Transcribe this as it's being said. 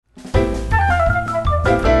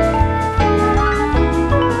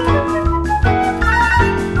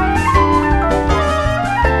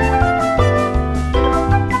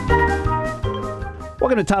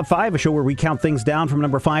Welcome to Top 5, a show where we count things down from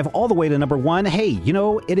number 5 all the way to number 1. Hey, you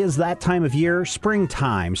know, it is that time of year,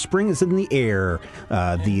 springtime. Spring is in the air.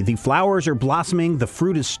 The flowers are blossoming. The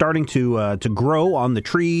fruit is starting to grow on the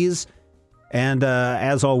trees. And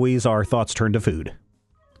as always, our thoughts turn to food.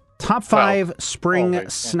 Top 5 spring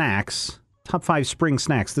snacks. Top 5 spring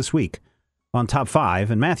snacks this week on Top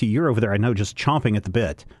 5. And Matthew, you're over there, I know, just chomping at the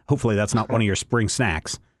bit. Hopefully that's not one of your spring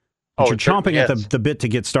snacks. But you're chomping at the bit to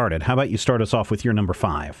get started. How about you start us off with your number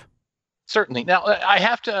 5? Certainly. Now, I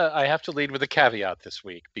have to lead with a caveat this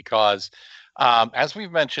week because, as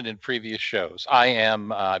we've mentioned in previous shows, I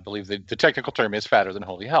am, I believe the technical term is fatter than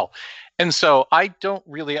holy hell. And so I don't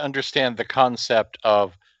really understand the concept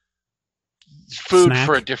of food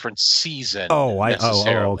for a different season.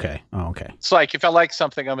 Okay. It's like if I like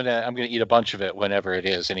something, I'm gonna eat a bunch of it whenever it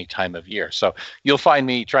is, any time of year. So you'll find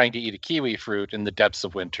me trying to eat a kiwi fruit in the depths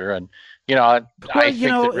of winter, and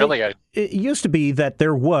it used to be that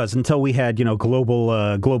there was, until we had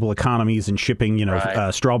global economies and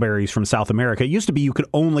shipping strawberries from South America. It used to be you could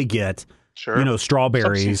only get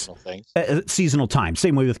strawberries seasonal time.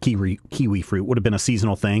 Same way with kiwi fruit would have been a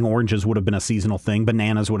seasonal thing. Oranges would have been a seasonal thing.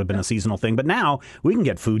 Bananas would have been a seasonal thing. But now we can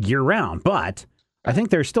get food year round. But I think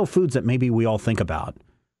there's still foods that maybe we all think about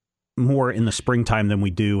more in the springtime than we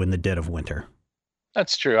do in the dead of winter.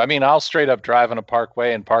 That's true. I mean, I'll straight up drive on a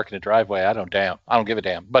parkway and park in a driveway. I don't give a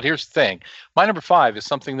damn. But here's the thing. My number 5 is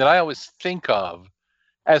something that I always think of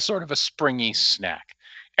as sort of a springy snack.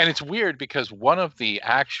 And it's weird because one of the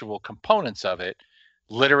actual components of it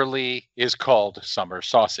literally is called summer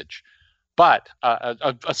sausage. But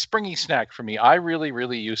a springy snack for me, I really,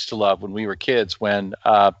 really used to love when we were kids when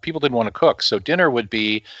people didn't want to cook. So dinner would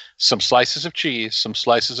be some slices of cheese, some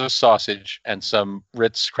slices of sausage, and some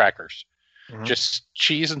Ritz crackers. Mm-hmm. Just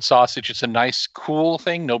cheese and sausage. It's a nice, cool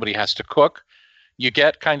thing. Nobody has to cook. You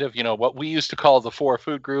get kind of, what we used to call the 4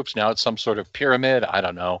 food groups. Now it's some sort of pyramid. I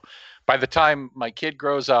don't know. By the time my kid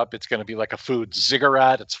grows up, it's going to be like a food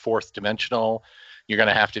ziggurat. It's 4th dimensional. You're going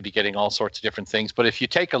to have to be getting all sorts of different things. But if you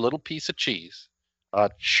take a little piece of cheese,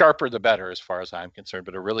 sharper the better as far as I'm concerned,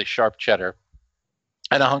 but a really sharp cheddar,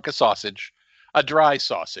 and a hunk of sausage, a dry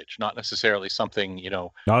sausage, not necessarily something,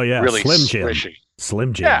 really Slim squishy. Jim.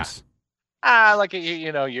 Slim Jims. Yeah. Like,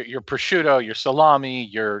 your prosciutto, your salami,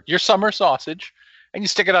 your summer sausage, and you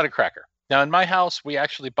stick it on a cracker. Now, in my house, we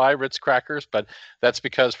actually buy Ritz crackers, but that's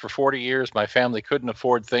because for 40 years, my family couldn't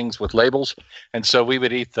afford things with labels. And so we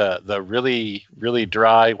would eat the really, really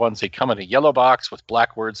dry ones. They come in a yellow box with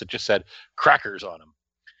black words that just said crackers on them.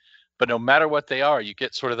 But no matter what they are, you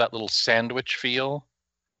get sort of that little sandwich feel.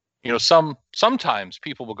 Sometimes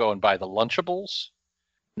people will go and buy the Lunchables.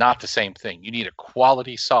 Not the same thing. You need a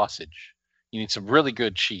quality sausage. You need some really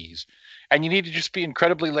good cheese. And you need to just be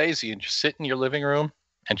incredibly lazy and just sit in your living room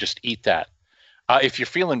and just eat that. If you're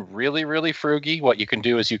feeling really, really fruggy, what you can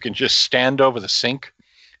do is you can just stand over the sink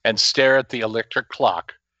and stare at the electric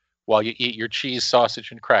clock while you eat your cheese,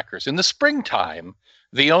 sausage, and crackers. In the springtime,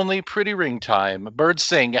 the only pretty ring time, birds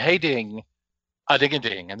sing, a hey ding, a ding a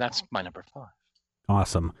ding, and that's my number 5.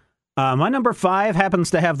 Awesome. My number 5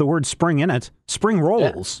 happens to have the word spring in it. Spring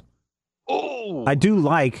rolls. Yeah. Oh, I do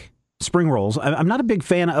like spring rolls. I'm not a big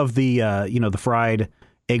fan of the the fried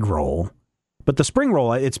egg roll. But the spring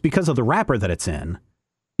roll, it's because of the wrapper that it's in,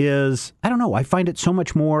 I don't know, I find it so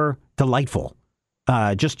much more delightful.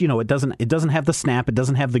 It doesn't have the snap, it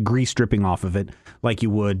doesn't have the grease dripping off of it like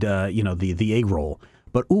you would, the egg roll.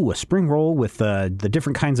 But, a spring roll with the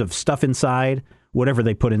different kinds of stuff inside, whatever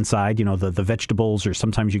they put inside, the vegetables, or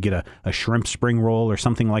sometimes you get a shrimp spring roll or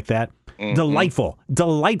something like that. Mm-hmm.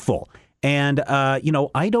 Delightful. And,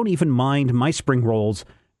 I don't even mind my spring rolls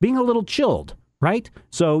being a little chilled. Right?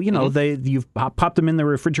 So, you've popped them in the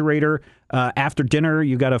refrigerator after dinner.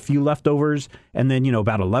 You got a few leftovers. And then,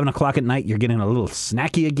 about 11 o'clock at night, you're getting a little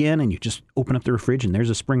snacky again. And you just open up the fridge and there's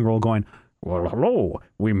a spring roll going, well, hello,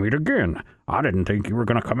 we meet again. I didn't think you were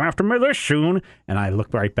going to come after me this soon. And I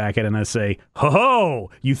look right back at it and I say, ho,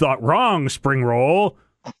 you thought wrong, spring roll.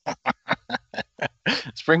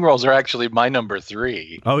 Spring rolls are actually my number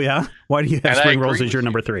 3. Oh, yeah? Why do you have spring rolls as your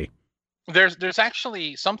number 3? There's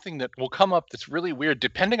actually something that will come up that's really weird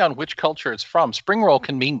depending on which culture it's from. Spring roll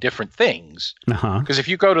can mean different things. Because if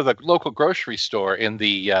you go to the local grocery store in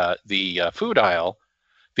the food aisle,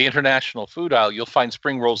 the international food aisle, you'll find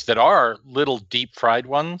spring rolls that are little deep fried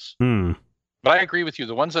ones. But I agree with you.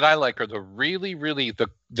 The ones that I like are the really, really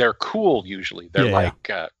they're cool. Usually they're like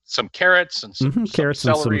some carrots and some carrots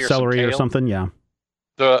celery and some celery or something. Yeah.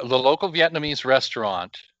 The local Vietnamese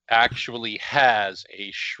restaurant actually has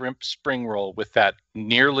a shrimp spring roll with that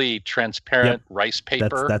nearly transparent rice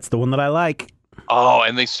paper. That's the one that I like. Oh,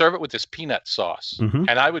 and they serve it with this peanut sauce. Hmm.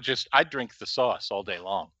 And I'd drink the sauce all day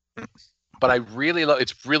long. But I really love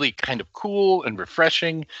it's really kind of cool and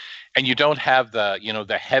refreshing. And you don't have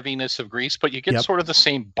the heaviness of grease, but you get Yep. sort of the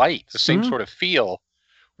same bite, the same Mhm. sort of feel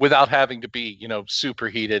without having to be,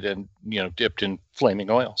 superheated and, dipped in flaming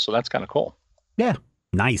oil. So that's kind of cool. Yeah.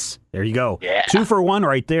 Nice. There you go. Yeah. 2 for 1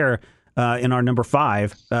 right there in our number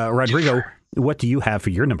 5. Rodrigo, Twofer. what do you have for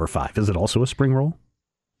your number 5? Is it also a spring roll?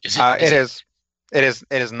 Is It is. It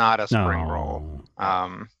is not a spring No. roll.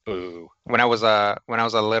 Boo. When I was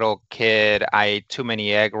a little kid, I ate too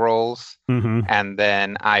many egg rolls, Mm-hmm. and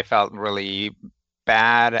then I felt really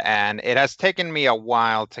bad, and it has taken me a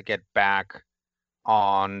while to get back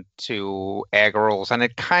on to egg rolls, and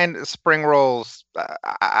it kind of spring rolls.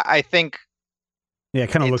 I think Yeah,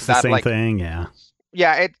 it kind of it's looks the that, same like, thing. Yeah.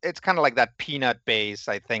 yeah, it's kind of like that peanut base.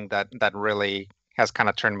 I think that really has kind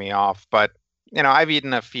of turned me off. But I've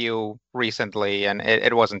eaten a few recently, and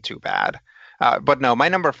it wasn't too bad. But no, my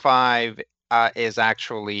number 5 is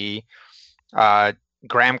actually uh,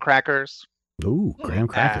 graham crackers Ooh, graham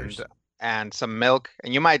crackers. and some milk.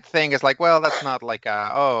 And you might think it's like, well, that's not like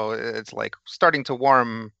it's like starting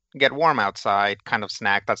to get warm outside kind of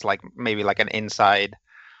snack. That's like maybe like an inside,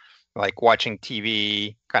 like watching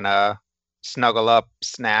TV kind of snuggle up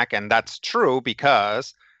snack. And that's true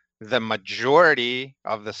because the majority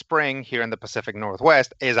of the spring here in the Pacific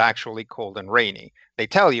Northwest is actually cold and rainy. They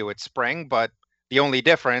tell you it's spring, but the only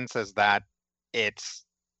difference is that it's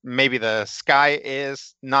maybe the sky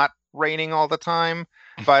is not raining all the time,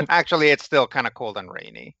 but actually it's still kind of cold and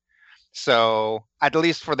rainy. So at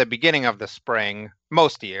least for the beginning of the spring,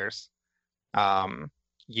 most years, um,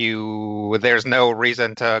 there's no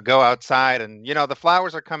reason to go outside, and the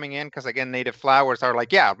flowers are coming in because, again, native flowers are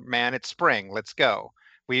like, yeah, man, it's spring, let's go.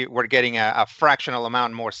 We're getting a fractional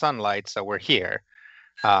amount more sunlight, so we're here.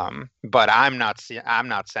 But I'm not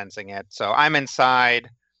sensing it. So I'm inside,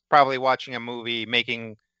 probably watching a movie,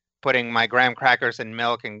 putting my graham crackers in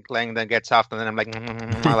milk and letting them get soft, and then I'm like,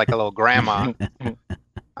 like a little grandma.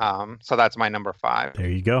 So that's my number 5. There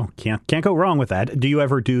you go. Can't go wrong with that. Do you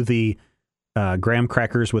ever do the graham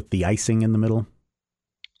crackers with the icing in the middle?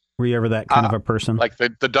 Were you ever that kind of a person? Like the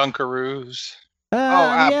Dunkaroos. Yeah,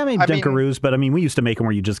 I mean I mean- Dunkaroos, but I mean we used to make them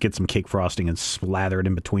where you just get some cake frosting and slather it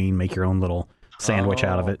in between, make your own little sandwich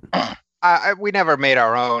out of it. We never made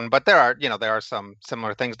our own, but there are some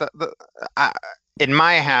similar things. In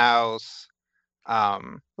my house,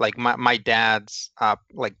 like my dad's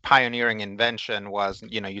like pioneering invention was,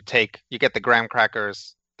 you get the graham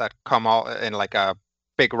crackers that come all in like a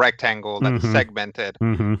big rectangle that's Mhm. segmented,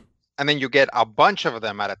 Mm-hmm. and then you get a bunch of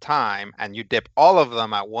them at a time, and you dip all of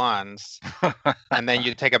them at once, and then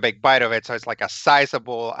you take a big bite of it. So it's like a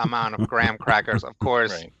sizable amount of graham crackers. Of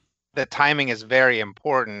course, Right. the timing is very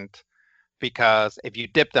important because if you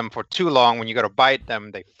dip them for too long, when you go to bite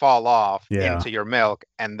them, they fall off Yeah. into your milk,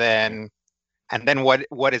 and then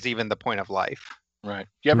what is even the point of life? Right.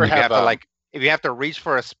 You ever If you have have to if you have to reach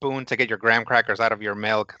for a spoon to get your graham crackers out of your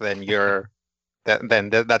milk, then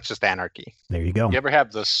that's just anarchy. There you go. you ever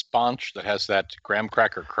have the sponge that has that graham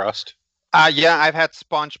cracker crust? Yeah, I've had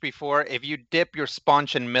sponge before. If you dip your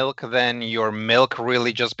sponge in milk, then your milk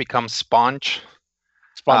really just becomes sponge.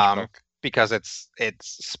 Sponge milk. Because it's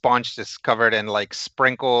sponge is covered in like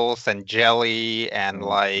sprinkles and jelly and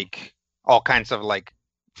like all kinds of like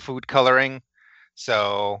food coloring.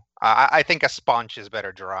 So I think a sponge is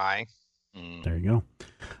better dry. There you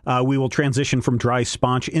go. We will transition from dry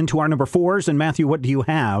sponge into our number 4s. And Matthew, what do you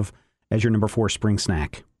have as your number 4 spring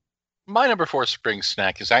snack? My number 4 spring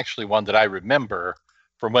snack is actually one that I remember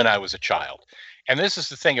from when I was a child. And this is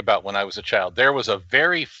the thing about when I was a child. There was a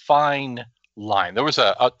very fine line. There was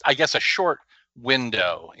I guess a short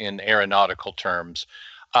window in aeronautical terms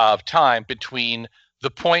of time between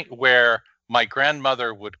the point where my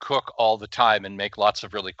grandmother would cook all the time and make lots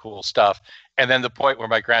of really cool stuff, and then the point where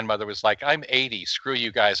my grandmother was like, I'm 80, screw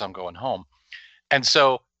you guys, I'm going home. And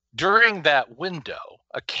so during that window,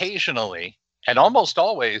 occasionally, and almost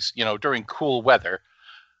always, during cool weather,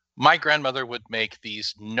 my grandmother would make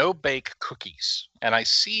these no-bake cookies. And I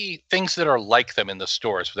see things that are like them in the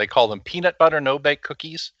stores. They call them peanut butter no-bake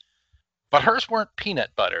cookies. But hers weren't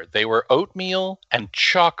peanut butter. They were oatmeal and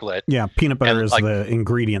chocolate. Yeah, peanut butter And, is like- the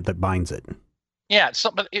ingredient that binds it. Yeah,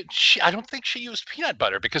 but I don't think she used peanut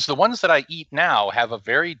butter because the ones that I eat now have a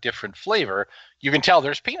very different flavor. You can tell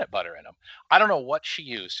there's peanut butter in them. I don't know what she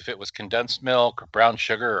used, if it was condensed milk or brown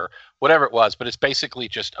sugar or whatever it was, but it's basically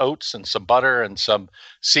just oats and some butter and some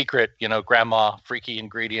secret, grandma freaky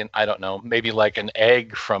ingredient. I don't know, maybe like an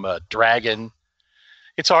egg from a dragon.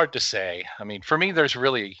 It's hard to say. I mean, for me, there's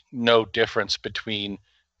really no difference between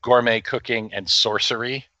gourmet cooking and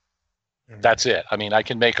sorcery. That's it. I mean, I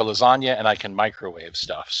can make a lasagna and I can microwave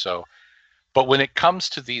stuff. So, but when it comes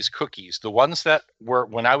to these cookies, the ones that were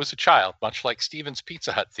when I was a child, much like Steven's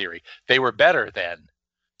Pizza Hut theory, they were better then.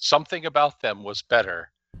 Something about them was better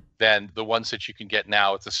than the ones that you can get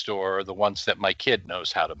now at the store or the ones that my kid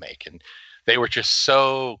knows how to make. And they were just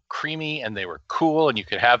so creamy and they were cool and you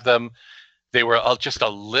could have them. They were just a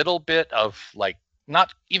little bit of like,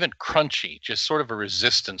 not even crunchy, just sort of a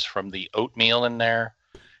resistance from the oatmeal in there.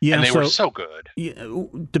 Yeah, and they were so good.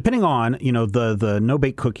 Depending on, the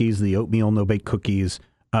no-bake cookies, the oatmeal no-bake cookies,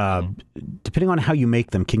 depending on how you make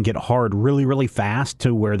them, can get hard really, really fast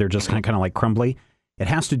to where they're just kind of like crumbly. It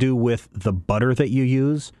has to do with the butter that you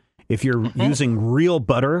use. If you're using real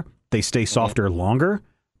butter, they stay softer longer.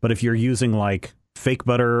 But if you're using like fake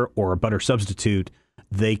butter or a butter substitute,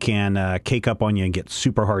 they can cake up on you and get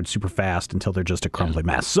super hard, super fast until they're just a crumbly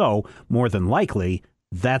mess. So more than likely,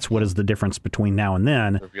 that's what is the difference between now and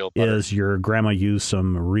then is your grandma used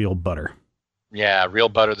some real butter. Yeah, real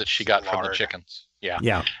butter that she got from the chickens. Yeah.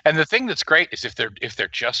 Yeah. And the thing that's great is if they're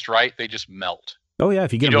just right, they just melt. Oh yeah,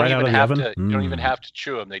 if you get them right out of the oven. You don't even have to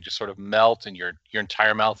chew them. They just sort of melt and your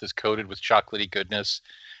entire mouth is coated with chocolatey goodness.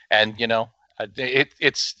 And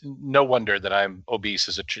it's no wonder that I'm obese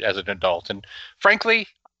as an adult. And frankly,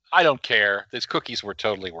 I don't care. These cookies were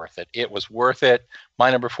totally worth it. It was worth it.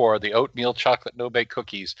 My number 4, the oatmeal chocolate no-bake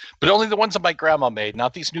cookies, but only the ones that my grandma made,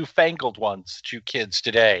 not these newfangled ones that you kids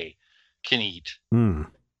today can eat.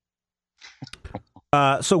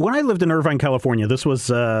 So when I lived in Irvine, California, this was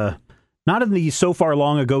not in the so far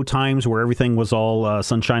long ago times where everything was all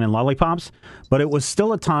sunshine and lollipops, but it was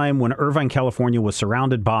still a time when Irvine, California was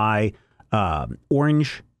surrounded by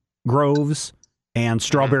orange groves and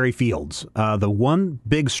strawberry fields. The one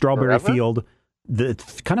big strawberry field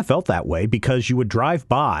that kind of felt that way because you would drive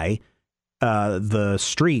by the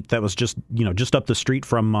street that was just up the street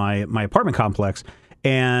from my apartment complex,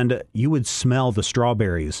 and you would smell the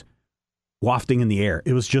strawberries wafting in the air.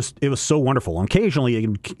 It was so wonderful. And occasionally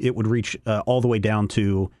it would reach all the way down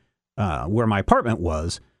to where my apartment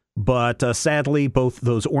was. But sadly, both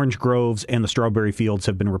those orange groves and the strawberry fields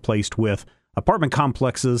have been replaced with apartment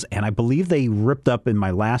complexes, and I believe they ripped up in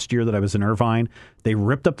my last year that I was in Irvine. They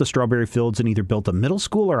ripped up the strawberry fields and either built a middle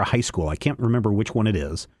school or a high school. I can't remember which one it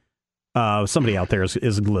is. Somebody out there is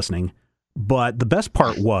listening. But the best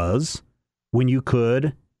part was when you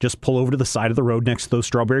could just pull over to the side of the road next to those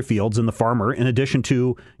strawberry fields, and the farmer, in addition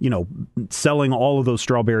to, selling all of those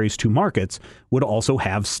strawberries to markets, would also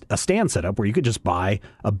have a stand set up where you could just buy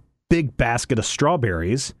a big basket of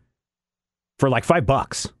strawberries for like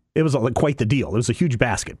 $5. It was like quite the deal. It was a huge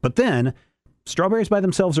basket. But then strawberries by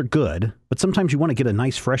themselves are good, but sometimes you want to get a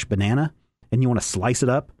nice fresh banana and you want to slice it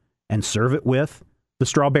up and serve it with the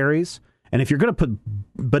strawberries. And if you're going to put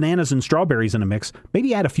bananas and strawberries in a mix,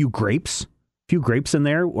 maybe add a few grapes. A few grapes in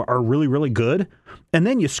there are really, really good. And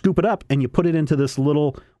then you scoop it up and you put it into this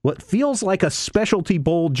little, what feels like a specialty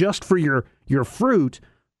bowl just for your fruit,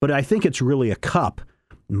 but I think it's really a cup.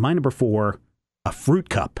 My number 4, a fruit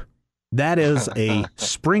cup. That is a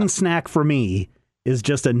spring snack for me, is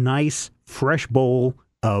just a nice, fresh bowl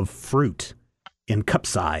of fruit in cup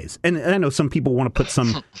size. And I know some people want to put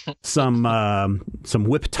some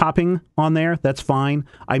whipped topping on there. That's fine.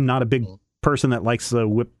 I'm not a big person that likes the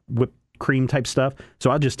whipped cream type stuff,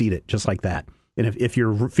 so I'll just eat it just like that. And if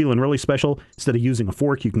you're feeling really special, instead of using a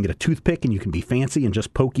fork, you can get a toothpick and you can be fancy and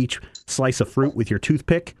just poke each slice of fruit with your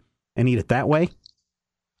toothpick and eat it that way.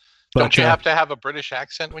 But, don't you have to have a British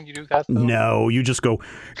accent when you do that, though? No, you just go,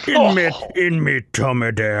 in me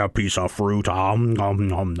tummy there, piece of fruit, nom,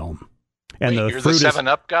 nom. And wait, you're the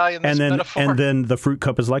 7-Up guy in this metaphor? And then the fruit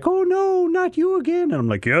cup is like, oh no, not you again. And I'm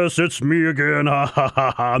like, yes, it's me again. Ha ha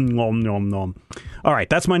ha ha, nom, nom, nom. All right,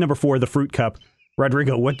 that's my number 4, the fruit cup.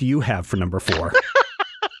 Rodrigo, what do you have for number 4?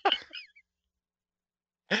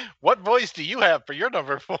 What voice do you have for your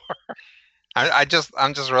number 4? I'm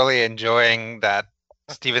just really enjoying that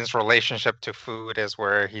Steven's relationship to food is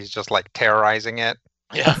where he's just like terrorizing it.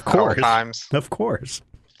 Yeah, of course. Times. Of course.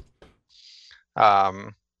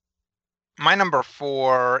 My number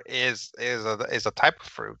 4 is a type of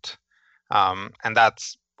fruit, and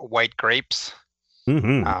that's white grapes.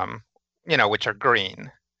 Mm-hmm. Which are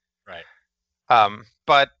green. Right.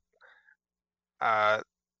 But I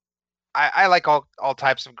like all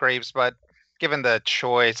types of grapes, but given the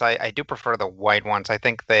choice, I do prefer the white ones. I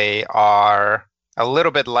think they are a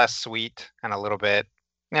little bit less sweet and a little bit,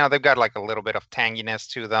 they've got like a little bit of tanginess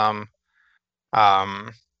to them.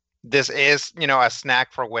 This is, a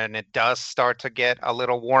snack for when it does start to get a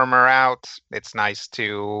little warmer out. It's nice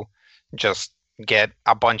to just get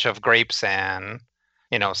a bunch of grapes and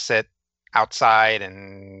sit outside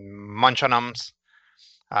and munch on them.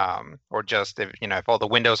 Or just if all the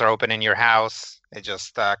windows are open in your house, it's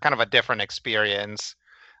just kind of a different experience.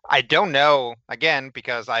 I don't know, again,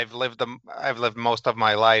 because I've lived most of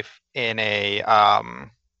my life in a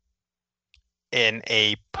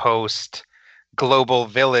post global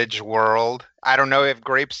village world. I don't know if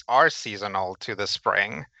grapes are seasonal to the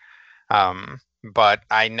spring, but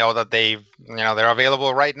I know that they're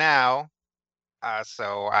available right now.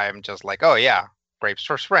 So I'm just like, oh yeah, grapes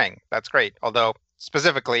for spring. That's great. Although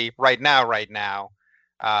specifically right now,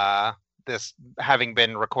 this having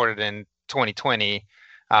been recorded in 2020,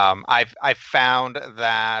 I've found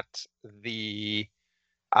that the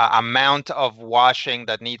amount of washing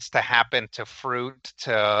that needs to happen to fruit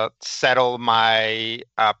to settle my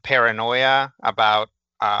paranoia about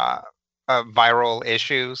viral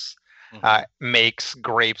issues makes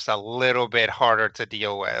grapes a little bit harder to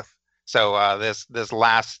deal with. So this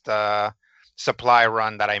last supply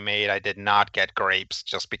run that I made, I did not get grapes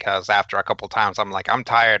just because after a couple times I'm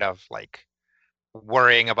tired of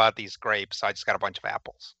worrying about these grapes. So I just got a bunch of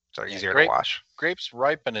apples. So they're easier to wash. Grapes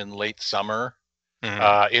ripen in late summer.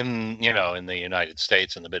 In the United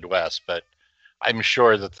States and the Midwest, but I'm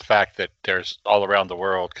sure that the fact that there's all around the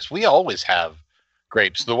world, because we always have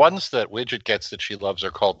grapes. The ones that Widget gets that she loves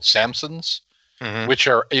are called Samsons, which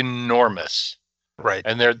are enormous. Right.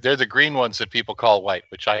 And they're the green ones that people call white,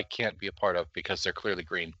 which I can't be a part of because they're clearly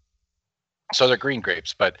green. So they're green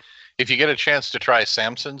grapes. But if you get a chance to try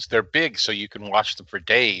Samsons, they're big, so you can watch them for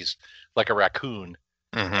days like a raccoon,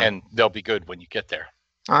 and they'll be good when you get there.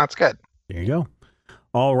 Oh, that's good. There you go.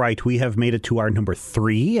 All right, we have made it to our number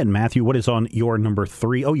 3. And Matthew, what is on your number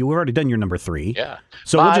 3? Oh, you've already done your number 3. Yeah.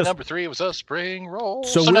 So my number 3 was a spring roll.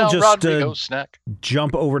 So we'll now just Rodrigo snack.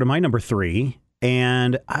 Jump over to my number 3.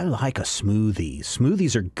 And I like a smoothie.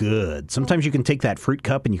 Smoothies are good. Sometimes you can take that fruit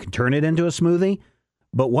cup and you can turn it into a smoothie.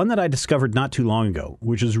 But one that I discovered not too long ago,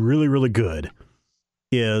 which is really, really good,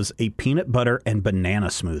 is a peanut butter and banana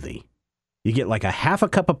smoothie. You get like a half a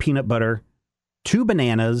cup of peanut butter, 2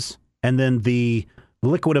 bananas, and then the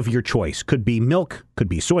liquid of your choice. Could be milk, could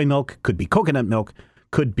be soy milk, could be coconut milk,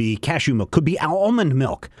 could be cashew milk, could be almond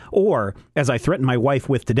milk, or, as I threatened my wife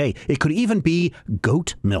with today, it could even be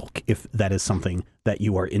goat milk, if that is something that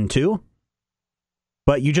you are into.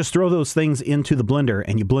 But you just throw those things into the blender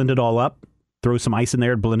and you blend it all up, throw some ice in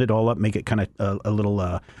there, blend it all up, make it kind of a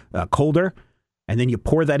little colder, and then you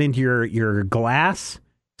pour that into your glass,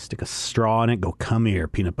 stick a straw in it, go, come here,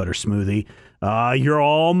 peanut butter smoothie. You're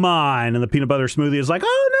all mine. And the peanut butter smoothie is like,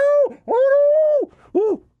 oh no, oh no,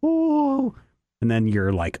 ooh, ooh. And then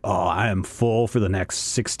you're like, oh, I am full for the next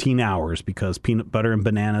 16 hours because peanut butter and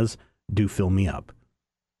bananas do fill me up.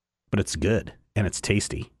 But it's good and it's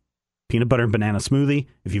tasty. Peanut butter and banana smoothie.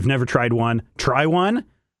 If you've never tried one, try one.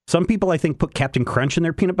 Some people, I think, put Captain Crunch in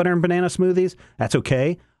their peanut butter and banana smoothies. That's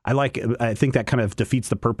okay. I think that kind of defeats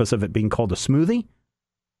the purpose of it being called a smoothie.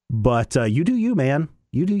 But you do you, man.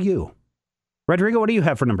 You do you. Rodrigo, what do you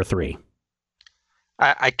have for number 3?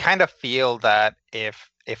 I kind of feel that if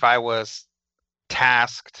I was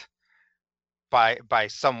tasked by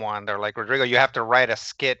someone, they're like, Rodrigo, you have to write a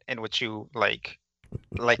skit in which you like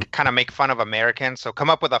kind of make fun of Americans. So come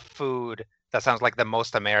up with a food that sounds like the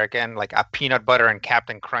most American, like a peanut butter and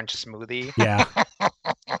Captain Crunch smoothie. Yeah.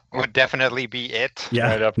 Would definitely be it. Yeah.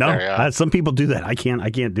 Right up no, there, yeah. Some people do that. I can't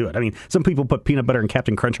do it. I mean, some people put peanut butter and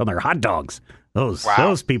Captain Crunch on their hot dogs.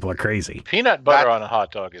 Those people are crazy. Peanut butter on a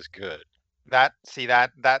hot dog is good.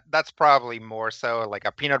 That's probably more so like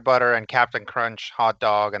a peanut butter and Captain Crunch hot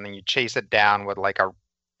dog, and then you chase it down with like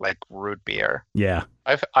root beer. Yeah.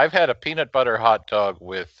 I've had a peanut butter hot dog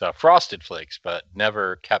with Frosted Flakes, but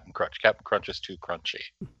never Captain Crunch. Captain Crunch is too crunchy.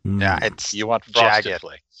 Yeah, it's you want Frosted jagged.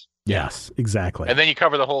 Flakes. Yes, exactly. And then you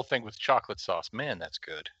cover the whole thing with chocolate sauce. Man, that's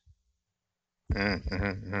good.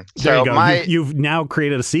 There So you go. You've now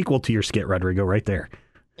created a sequel to your skit, Rodrigo, right there.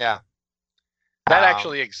 Yeah. That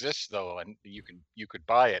actually exists though, and you could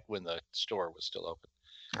buy it when the store was still open.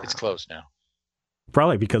 It's closed now.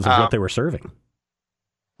 Probably because of what they were serving.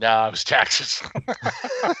 No, it was taxes.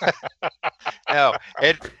 No,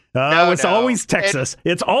 it's always Texas.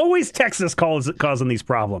 It's always Texas causing these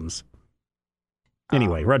problems.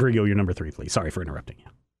 Anyway, Rodrigo, your number 3, please. Sorry for interrupting you.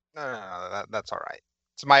 No, that's all right.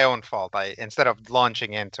 It's my own fault. Instead of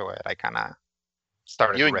launching into it, I kind of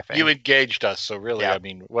started riffing. You engaged us, so really, yeah. I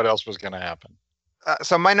mean, what else was going to happen?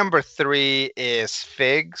 So my number 3 is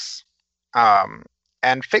figs.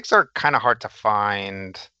 And figs are kind of hard to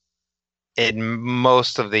find in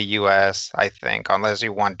most of the U.S., I think, unless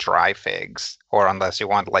you want dry figs or unless you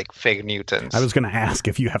want like fig Newtons. I was going to ask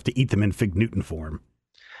if you have to eat them in fig Newton form.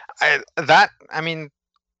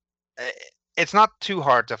 it's not too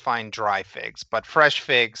hard to find dry figs, but fresh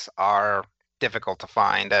figs are difficult to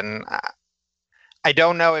find. And I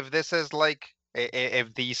don't know if this is like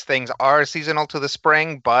if these things are seasonal to the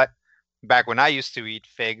spring, but back when I used to eat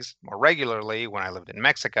figs more regularly when I lived in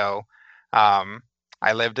Mexico,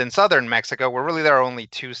 I lived in southern Mexico where really there are only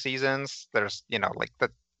two seasons. There's,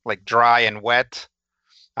 like dry and wet,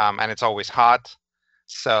 and it's always hot.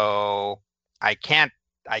 So I can't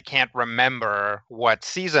remember what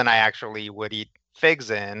season I actually would eat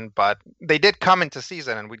figs in, but they did come into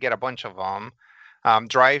season and we'd get a bunch of them.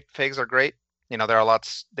 Dry figs are great. They're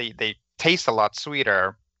they taste a lot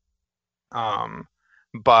sweeter.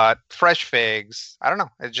 But fresh figs, I don't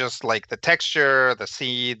know. It's just like the texture, the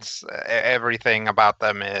seeds, everything about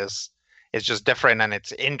them is just different and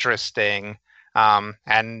it's interesting.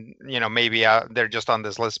 And maybe they're just on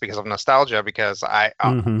this list because of nostalgia. Because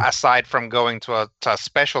aside from going to a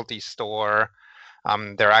specialty store,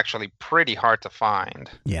 they're actually pretty hard to find.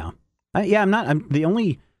 Yeah, I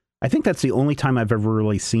think that's the only time I've ever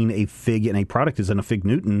really seen a fig in a product is in a Fig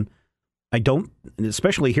Newton.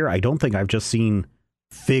 Especially here, I don't think I've just seen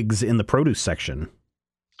figs in the produce section.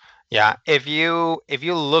 Yeah, if you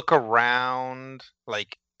look around,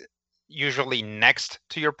 like usually next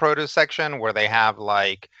to your produce section where they have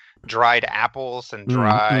like dried apples and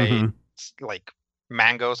dried like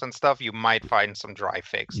mangoes and stuff, you might find some dry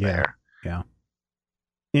figs there. Yeah.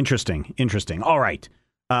 Interesting. All right.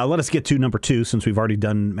 Let us get to number 2 since we've already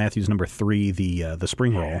done Matthew's number 3, the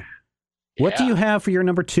spring roll. What do you have for your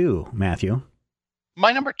number 2, Matthew?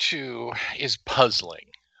 My number 2 is puzzling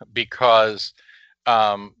because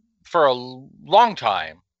for a long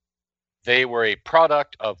time, they were a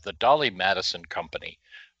product of the Dolly Madison Company.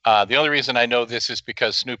 The only reason I know this is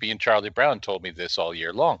because Snoopy and Charlie Brown told me this all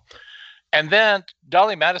year long. And then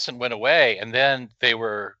Dolly Madison went away, and then they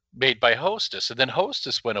were made by Hostess, and then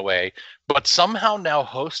Hostess went away. But somehow now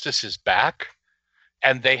Hostess is back,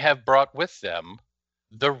 and they have brought with them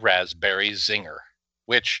the Raspberry Zinger,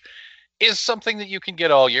 which is something that you can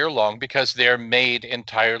get all year long because they're made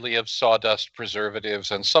entirely of sawdust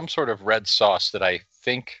preservatives and some sort of red sauce that I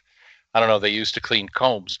don't know, they use to clean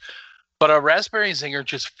combs. But a Raspberry Zinger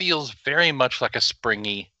just feels very much like a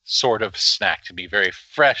springy sort of snack to be very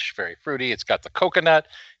fresh, very fruity. It's got the coconut,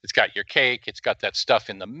 it's got your cake, it's got that stuff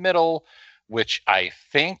in the middle, which I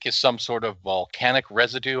think is some sort of volcanic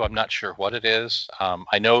residue. I'm not sure what it is.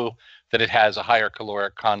 I know that it has a higher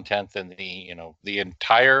caloric content than the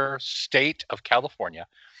entire state of California.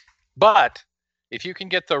 But if you can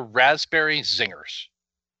get the Raspberry Zingers,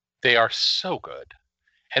 they are so good.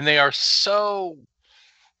 And they are so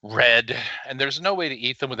red, and there's no way to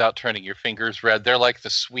eat them without turning your fingers red. They're like the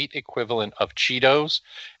sweet equivalent of Cheetos,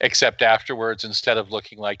 except afterwards, instead of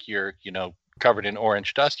looking like you're, covered in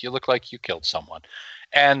orange dust, you look like you killed someone.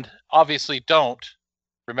 And obviously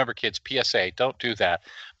remember kids, PSA, don't do that.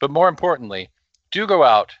 But more importantly, do go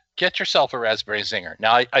out, get yourself a Raspberry Zinger.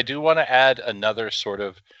 Now, I do want to add another sort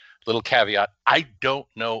of little caveat. I don't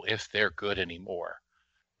know if they're good anymore.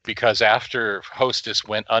 Because after Hostess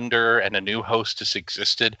went under and a new Hostess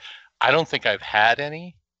existed, I don't think I've had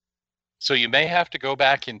any. So you may have to go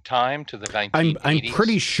back in time to the 1980s. I'm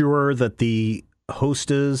pretty sure that the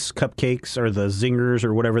Hostess cupcakes or the Zingers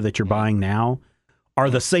or whatever that you're buying now are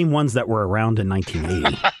the same ones that were around in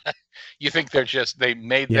 1980. You think they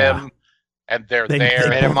made them and they're there? They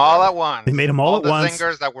made them all at once. They made them all at once. The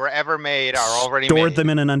Zingers that were ever made are already stored made. them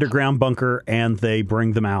in an underground bunker, and they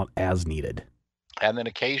bring them out as needed. And then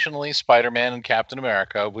occasionally Spider-Man and Captain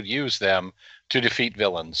America would use them to defeat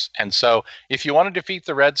villains. And so if you want to defeat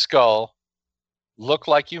the Red Skull, look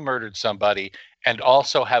like you murdered somebody, and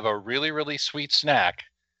also have a really, really sweet snack,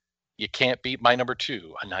 you can't beat my number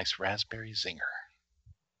 2, a nice Raspberry Zinger.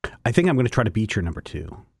 I think I'm going to try to beat your number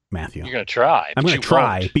 2, Matthew. You're going to try. I'm going to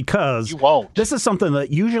try because you won't. This is something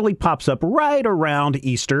that usually pops up right around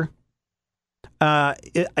Easter. I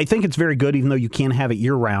think it's very good, even though you can't have it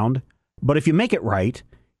year-round. But if you make it right,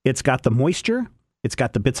 it's got the moisture, it's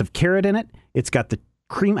got the bits of carrot in it, it's got the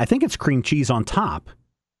cream, I think it's cream cheese on top.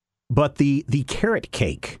 But the carrot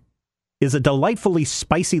cake is a delightfully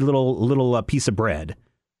spicy little piece of bread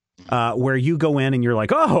where you go in and you're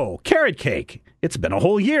like, oh, carrot cake. It's been a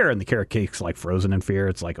whole year. And the carrot cake's like frozen in fear.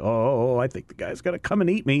 It's like, oh, I think the guy's going to come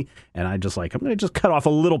and eat me. And I'm going to just cut off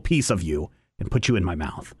a little piece of you and put you in my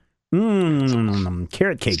mouth.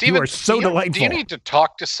 Carrot cake. Steven, you are so delightful. Do you need to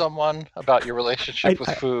talk to someone about your relationship with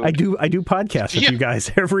food? I do podcasts with you guys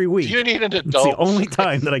every week. Do you need an adult? It's the only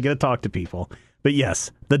time that I get to talk to people. But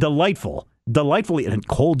yes, the delightfully, and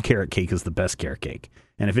cold carrot cake is the best carrot cake.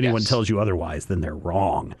 And if anyone tells you otherwise, then they're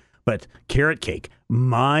wrong. But carrot cake,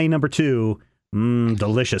 my number 2,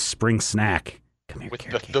 Delicious spring snack. Come here, with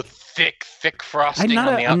carrot the cake. thick frosting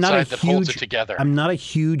on the outside that holds it together. I'm not a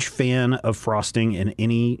huge fan of frosting in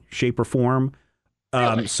any shape or form.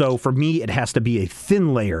 Really? So for me, it has to be a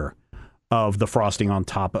thin layer of the frosting on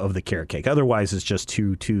top of the carrot cake. Otherwise, it's just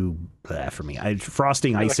too for me.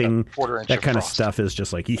 Frosting, icing, like a quarter-inch that of kind of frost. stuff is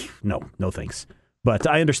just like, no thanks. But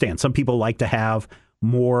I understand some people like to have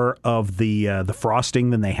more of the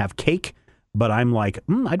frosting than they have cake. But I'm like,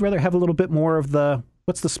 I'd rather have a little bit more of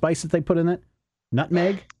what's the spice that they put in it?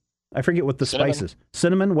 Nutmeg? I forget what the Cinnamon. spice is.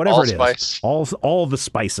 Cinnamon, whatever it is. Allspice. All the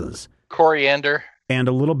spices. Coriander. And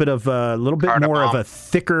a little bit more of Cardamom. a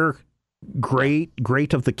thicker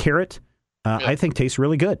grate of the carrot. I think tastes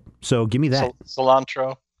really good. So give me that.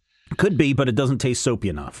 Cilantro. Could be, but it doesn't taste soapy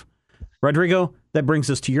enough. Rodrigo, that brings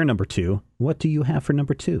us to your number 2. What do you have for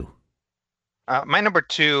number 2? My number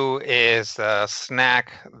 2 is a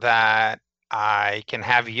snack that I can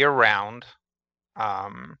have year-round,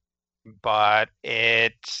 but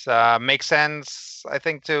it makes sense, I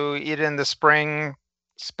think, to eat in the spring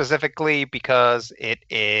specifically because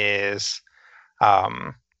it's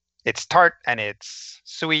tart and it's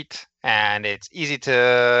sweet and it's easy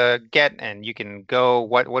to get, and you can go.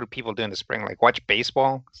 What do people do in the spring? Like watch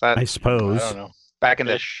baseball? Is that I suppose. I don't know. back in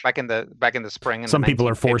Fish. the spring? Some people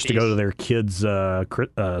are forced to go to 1950s? their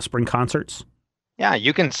kids' spring concerts. Yeah,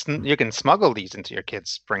 you can smuggle these into your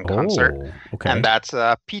kid's spring concert, Okay. and that's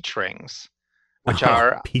peach rings, which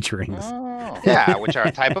are peach rings. Oh. which are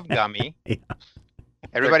a type of gummy. Yeah.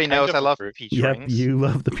 Everybody They're kind knows of I a love fruit. peach Yep, rings. you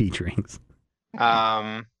love the peach rings.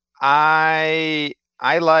 I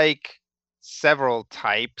like several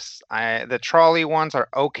types. The trolley ones are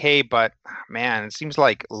okay, but man, it seems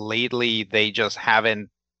like lately they just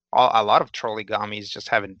haven't. A lot of trolley gummies just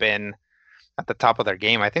haven't been at the top of their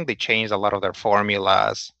game. I think they changed a lot of their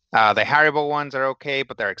formulas. The Haribo ones are okay,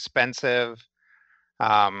 but they're expensive.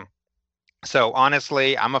 So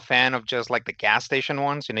honestly, I'm a fan of just like the gas station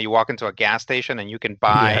ones. You walk into a gas station and you can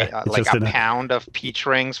buy Yeah, it's like just a pound of peach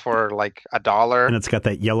rings for like $1. And it's got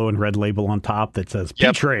that yellow and red label on top that says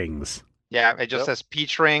Yep. peach rings. Yeah, it just Yep. says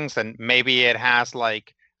peach rings, and maybe it has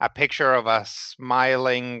like a picture of a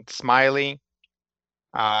smiling smiley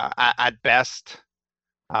at best.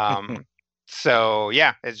 So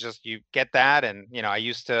yeah, it's just you get that, and I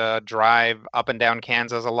used to drive up and down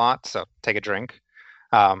Kansas a lot, so take a drink.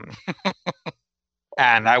 And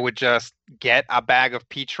I would just get a bag of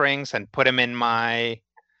peach rings and put them in my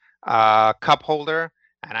cup holder,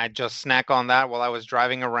 and I'd just snack on that while I was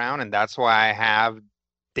driving around, and that's why I have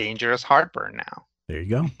dangerous heartburn now. There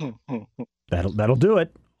you go. That'll do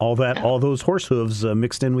it. All those horse hooves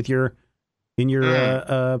mixed in with your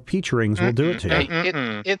peach rings will do it to you. Hey,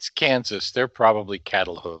 it's Kansas. They're probably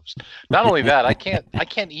cattle hooves. Not only that, I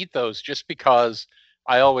can't eat those just because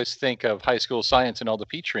I always think of high school science and all the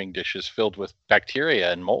peach ring dishes filled with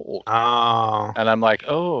bacteria and mold. Oh. And I'm like,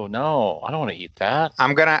 oh no, I don't want to eat that.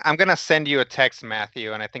 I'm gonna send you a text,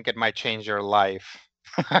 Matthew, and I think it might change your life.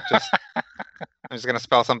 I'm just gonna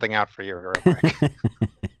spell something out for you real quick.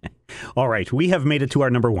 All right, we have made it to our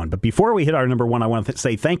number 1. But before we hit our number 1, I want to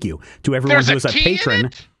say thank you to everyone who is a tea in patron.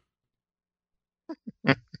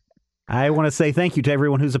 it? I want to say thank you to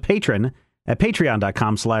everyone who's a patron at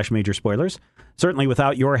patreon.com/major spoilers. Certainly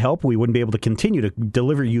without your help, we wouldn't be able to continue to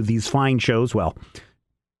deliver you these fine shows. Well,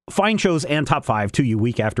 fine shows and top 5 to you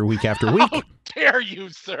week after week after week. How dare you,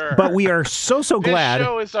 sir? But we are so glad. This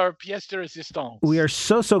show is our pièce de résistance. We are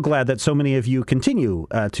so glad that so many of you continue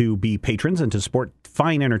to be patrons and to support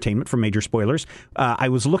fine entertainment from Major Spoilers. I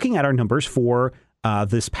was looking at our numbers for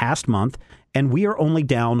this past month, and we are only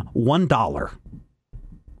down $1,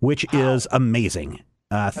 which is amazing.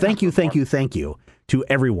 Thank you to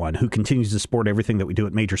everyone who continues to support everything that we do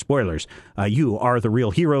at Major Spoilers. You are the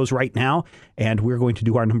real heroes right now, and we're going to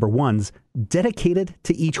do our number 1s dedicated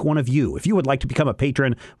to each one of you. If you would like to become a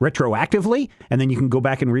patron retroactively, and then you can go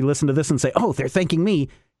back and re-listen to this and say, oh, they're thanking me,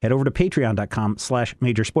 head over to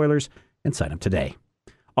patreon.com/major spoilers and sign up today.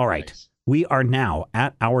 All right. Nice. We are now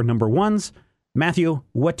at our number 1s. Matthew,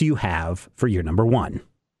 what do you have for your number 1?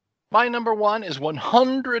 My number 1 is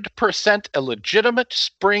 100% a legitimate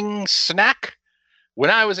spring snack. When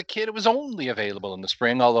I was a kid, it was only available in the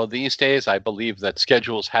spring, although these days I believe that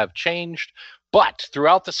schedules have changed. But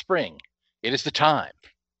throughout the spring, it is the time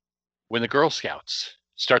when the Girl Scouts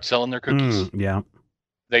start selling their cookies. Yeah.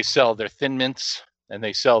 They sell their Thin Mints, and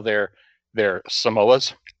they sell their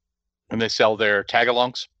Samoas, and they sell their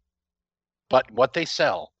Tagalongs. But what they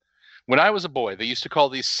sell, when I was a boy, they used to call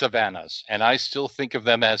these Savannahs, and I still think of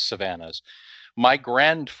them as Savannahs. My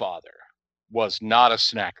grandfather was not a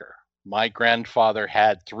snacker. My grandfather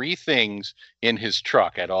had 3 things in his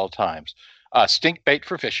truck at all times: stink bait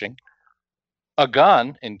for fishing, a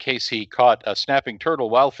gun in case he caught a snapping turtle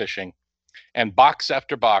while fishing, and box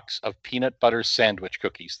after box of peanut butter sandwich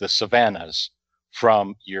cookies, the Savannahs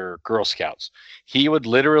from your Girl Scouts. He would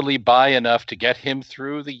literally buy enough to get him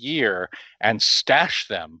through the year and stash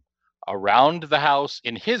them around the house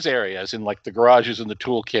in his areas, in like the garages and the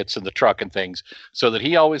toolkits and the truck and things, so that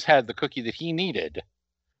he always had the cookie that he needed.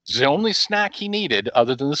 It's the only snack he needed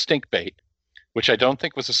other than the stink bait, which I don't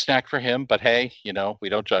think was a snack for him, but hey, we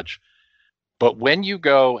don't judge. But when you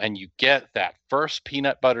go and you get that first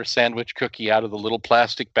peanut butter sandwich cookie out of the little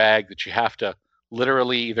plastic bag that you have to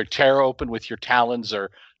literally either tear open with your talons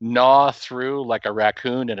or gnaw through like a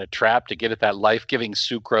raccoon in a trap to get at that life-giving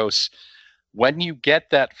sucrose, when you get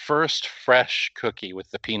that first fresh cookie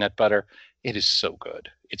with the peanut butter, it is so good.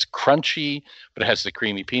 It's crunchy, but it has the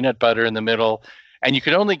creamy peanut butter in the middle. And you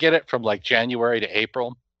can only get it from like January to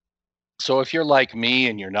April. So if you're like me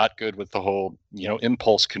and you're not good with the whole,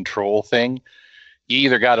 impulse control thing, you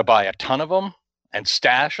either got to buy a ton of them and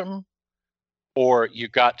stash them, or you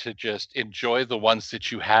got to just enjoy the ones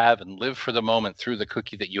that you have and live for the moment through the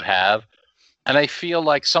cookie that you have. And I feel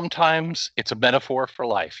like sometimes it's a metaphor for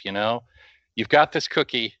life, You've got this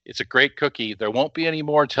cookie. It's a great cookie. There won't be any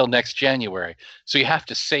more until next January. So you have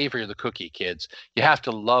to savor the cookie, kids. You have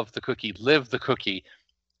to love the cookie, live the cookie.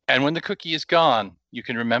 And when the cookie is gone, you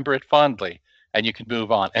can remember it fondly and you can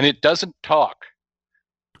move on. And it doesn't talk.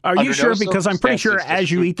 Are you sure? Because I'm pretty sure as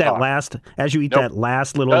you eat that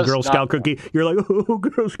last little Girl Scout cookie, you're like, oh,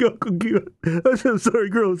 Girl Scout cookie, I'm so sorry,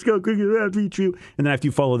 Girl Scout cookie, I have to eat you. And then after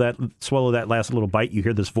you swallow that last little bite, you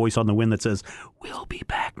hear this voice on the wind that says, we'll be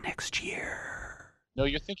back next year. No,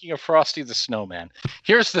 you're thinking of Frosty the Snowman.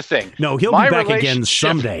 Here's the thing. No, he'll be back again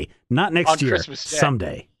someday. Not next year,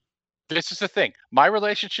 someday. This is the thing. My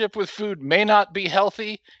relationship with food may not be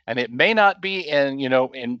healthy, and it may not be, and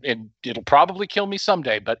it'll probably kill me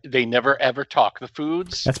someday. But they never ever talk. The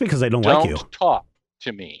foods. That's because they don't like you. Don't talk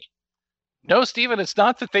to me. No, Stephen. It's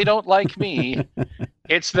not that they don't like me.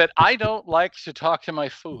 It's that I don't like to talk to my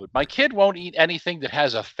food. My kid won't eat anything that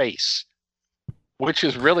has a face, which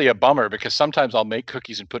is really a bummer because sometimes I'll make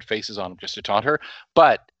cookies and put faces on them just to taunt her.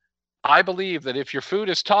 But I believe that if your food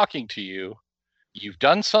is talking to you, you've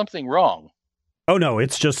done something wrong. Oh, no,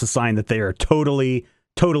 it's just a sign that they are totally,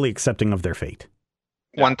 totally accepting of their fate.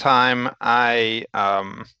 One time I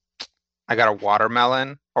got a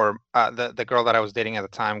watermelon, or the girl that I was dating at the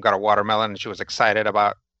time got a watermelon, and she was excited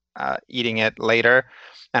about eating it later.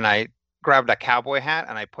 And I grabbed a cowboy hat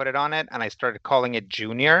and I put it on it, and I started calling it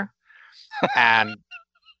Junior. And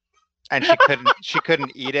she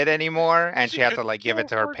couldn't eat it anymore, and she had to give it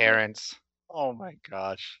to her parents. Oh my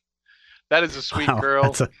gosh. That is a sweet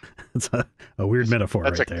girl. That's a weird metaphor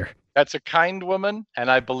there. That's a kind woman, and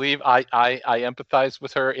I believe I empathize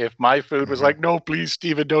with her. If my food was like, no, please,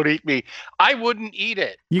 Stephen, don't eat me, I wouldn't eat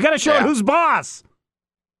it. You got to show it who's boss.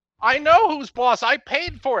 I know who's boss. I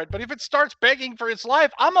paid for it, but if it starts begging for its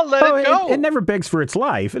life, I'm going to let it go. It never begs for its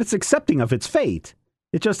life. It's accepting of its fate.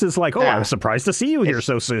 It just is like, I was surprised to see you here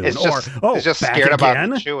so soon. It's just scared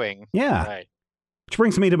about chewing. Yeah. Right. Which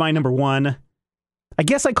brings me to my number one. I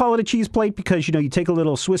guess I call it a cheese plate because, you take a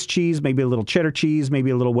little Swiss cheese, maybe a little cheddar cheese, maybe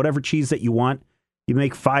a little whatever cheese that you want. You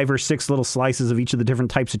make 5 or 6 little slices of each of the different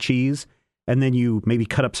types of cheese, and then you maybe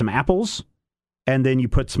cut up some apples, and then you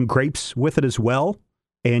put some grapes with it as well,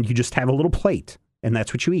 and you just have a little plate, and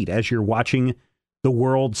that's what you eat. As you're watching the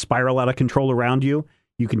world spiral out of control around you,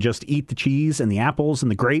 you can just eat the cheese and the apples and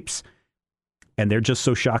the grapes, and they're just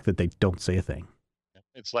so shocked that they don't say a thing.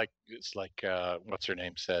 It's like what's her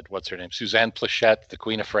name? Suzanne Plachette, the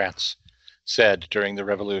Queen of France, said during the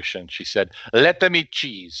Revolution. She said, "Let them eat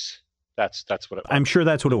cheese." That's what it was. I'm sure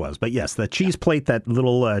that's what it was. But yes, the cheese plate, that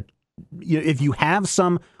little. If you have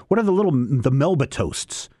some, what are the Melba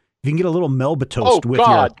toasts? If you can get a little Melba toast with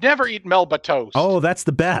God, never eat Melba toast. Oh, that's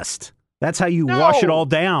the best. That's how you wash it all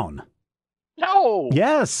down. No.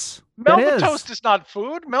 Yes. Melba toast is not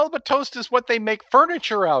food. Melba toast is what they make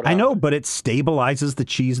furniture out of. I know, but it stabilizes the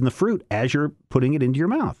cheese and the fruit as you're putting it into your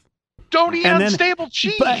mouth. Don't eat unstable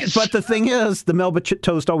cheese. But the thing is, the Melba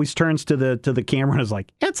toast always turns to the camera and is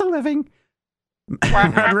like, it's a living.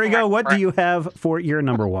 Rodrigo, what do you have for your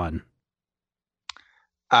number one?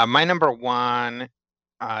 My number one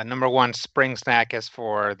spring snack is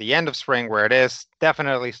for the end of spring, where it is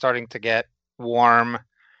definitely starting to get warm.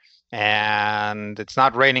 And it's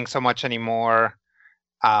not raining so much anymore,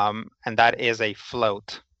 and that is a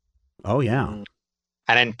float. Oh, yeah.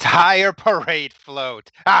 An entire parade float.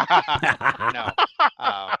 No.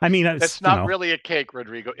 I mean, it's not really a cake,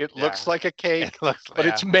 Rodrigo. It looks like a cake, but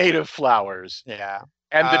it's made of flowers. Yeah.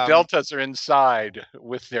 And the deltas are inside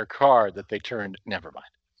with their car that they turned. Never mind.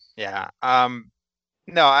 Yeah.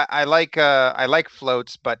 No, I like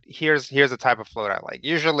floats, but here's the type of float I like.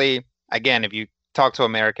 Usually, again, if you talk to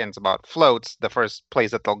Americans about floats, the first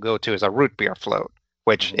place that they'll go to is a root beer float,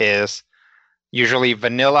 which is usually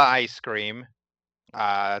vanilla ice cream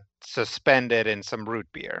suspended in some root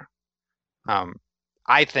beer.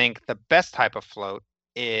 I think the best type of float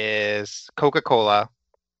is Coca-Cola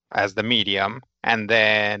as the medium, and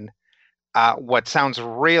then what sounds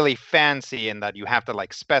really fancy in that you have to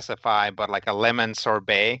like specify, but like a lemon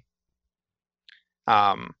sorbet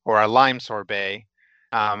or a lime sorbet.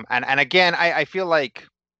 And again, I feel like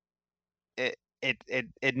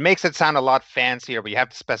it makes it sound a lot fancier, but you have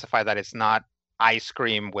to specify that it's not ice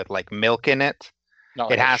cream with like milk in it. No,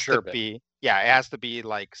 It has to be, it has to be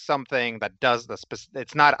like something that does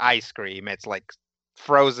it's not ice cream. It's like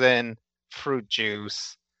frozen fruit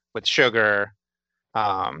juice with sugar.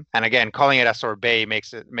 And again, calling it a sorbet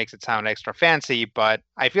makes it sound extra fancy, but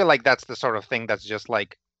I feel like that's the sort of thing that's just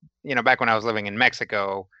like, back when I was living in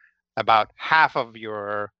Mexico, about half of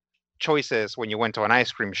your choices when you went to an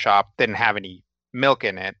ice cream shop didn't have any milk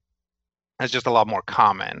in it. It's just a lot more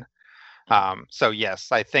common. So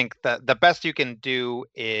yes, I think the best you can do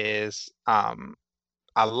is a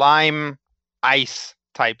lime ice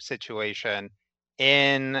type situation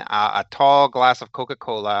in a tall glass of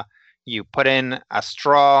Coca-Cola. You put in a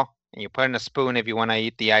straw and you put in a spoon if you want to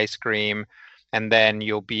eat the ice cream, and then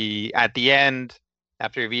you'll be at the end,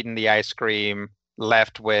 after you've eaten the ice cream,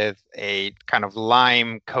 left with a kind of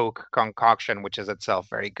lime Coke concoction, which is itself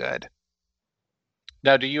very good.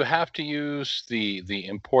 Now, do you have to use the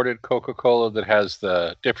imported Coca-Cola that has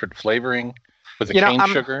the different flavoring with the cane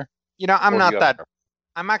sugar?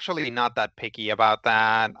 I'm actually not that picky about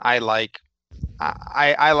that. I like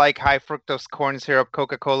high fructose corn syrup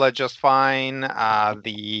Coca-Cola just fine.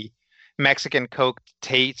 The Mexican Coke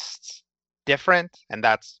tastes different, and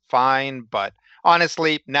that's fine. But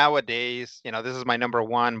honestly, nowadays, this is my number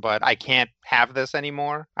one, but I can't have this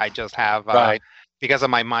anymore. I just have because of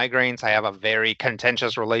my migraines, I have a very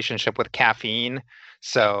contentious relationship with caffeine.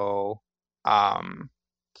 So I've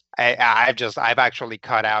actually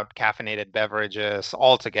cut out caffeinated beverages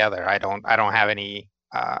altogether. I don't have any.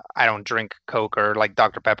 I don't drink Coke or like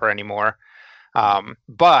Dr. Pepper anymore.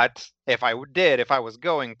 But if I was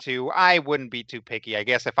going to, I wouldn't be too picky. I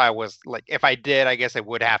guess if I did, I guess it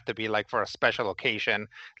would have to be like for a special occasion,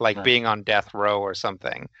 like being on death row or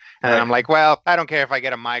something. And then I'm like, well, I don't care if I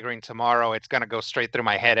get a migraine tomorrow. It's going to go straight through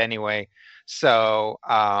my head anyway. So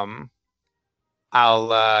I'll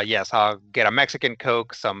get a Mexican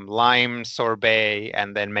Coke, some lime sorbet,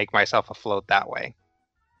 and then make myself a float that way.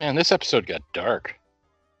 Man, this episode got dark.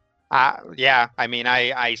 Yeah, I mean,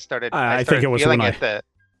 I started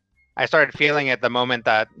feeling it the moment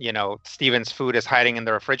that, Steven's food is hiding in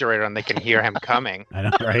the refrigerator and they can hear him coming. I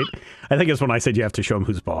know, right? I think it's when I said you have to show him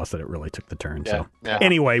who's boss that it really took the turn. Yeah, so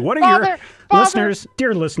anyway, what are your listeners,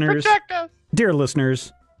 dear listeners,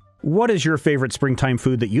 what is your favorite springtime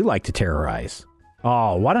food that you like to terrorize?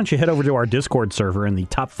 Oh, why don't you head over to our Discord server in the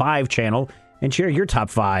Top 5 channel and share your top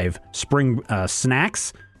 5 spring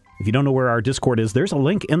snacks. If you don't know where our Discord is, there's a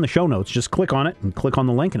link in the show notes. Just click on it and click on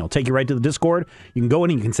the link, and it'll take you right to the Discord. You can go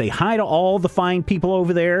in and you can say hi to all the fine people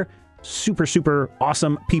over there. Super, super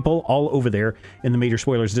awesome people all over there in the Major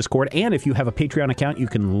Spoilers Discord. And if you have a Patreon account, you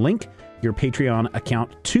can link your Patreon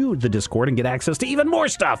account to the Discord and get access to even more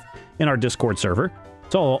stuff in our Discord server.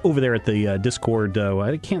 It's all over there at the Discord.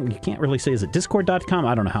 You can't really say, is it discord.com?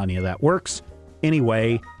 I don't know how any of that works.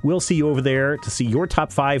 Anyway, we'll see you over there to see your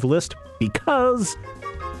top 5 list, because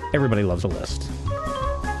everybody loves a list.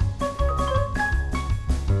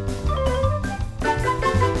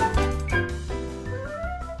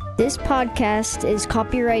 This podcast is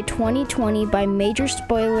copyright 2020 by Major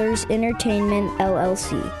Spoilers Entertainment,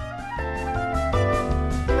 LLC.